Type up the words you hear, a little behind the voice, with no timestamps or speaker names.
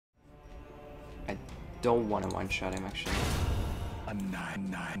I don't want to one-shot him, actually.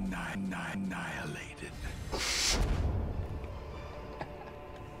 Annihilated.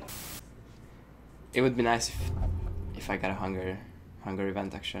 It would be nice if I got a hunger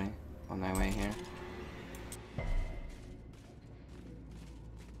event, actually, on my way here.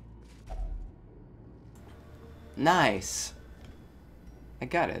 Nice! I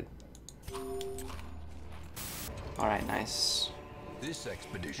got it. Alright, nice. This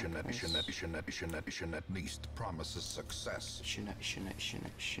expedition at least promises success.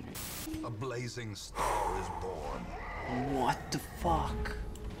 A blazing star is born. What the fuck?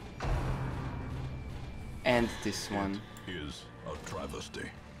 And this one. It is a travesty.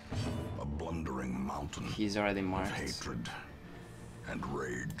 A blundering mountain. He's already marked. Of hatred and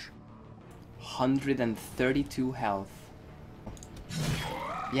rage. 132 health.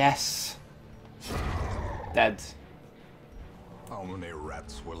 Yes! Dead. How many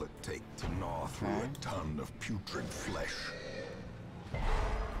rats will it take to gnaw through a ton of putrid flesh?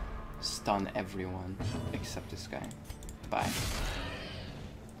 Stun everyone except this guy. Bye.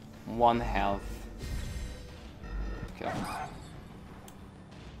 1 health. Kill him.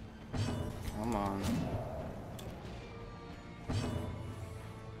 Come on.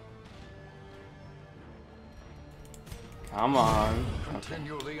 Come on.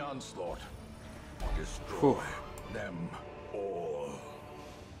 Continue the onslaught. Destroy them all.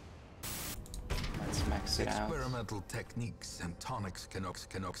 Let's max it out. Experimental techniques and tonics can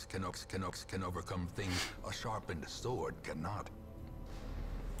overcome things a sharpened sword cannot.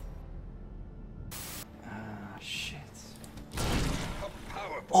 Ah, shit. A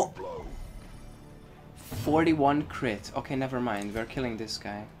powerful blow. 41 crit. Okay, never mind. We're killing this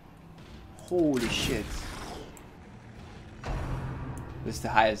guy. Holy shit. This is the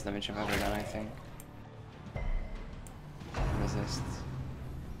highest damage I've ever done, I think. Resist.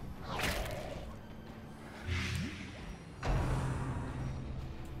 Oh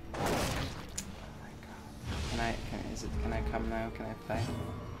my god. Can I come now? Can I play?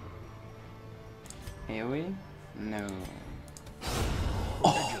 AoE? No.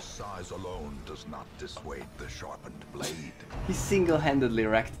 Prodigious size alone does not dissuade the sharpened blade. He single-handedly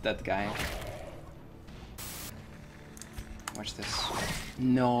wrecked that guy. Watch this.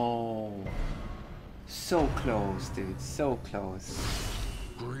 No. So close, dude. So close.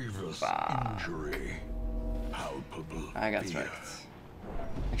 Grievous injury. Palpable. I got fear. wrecked.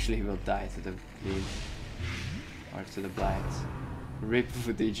 Actually, he will die to the bleed. Or to the blight. Rip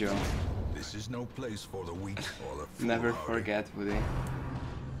Woody Joe. This is no place for the weak or the Never foolhardy. forget Woody.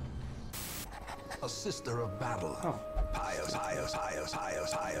 A sister of battle. Oh. Pious.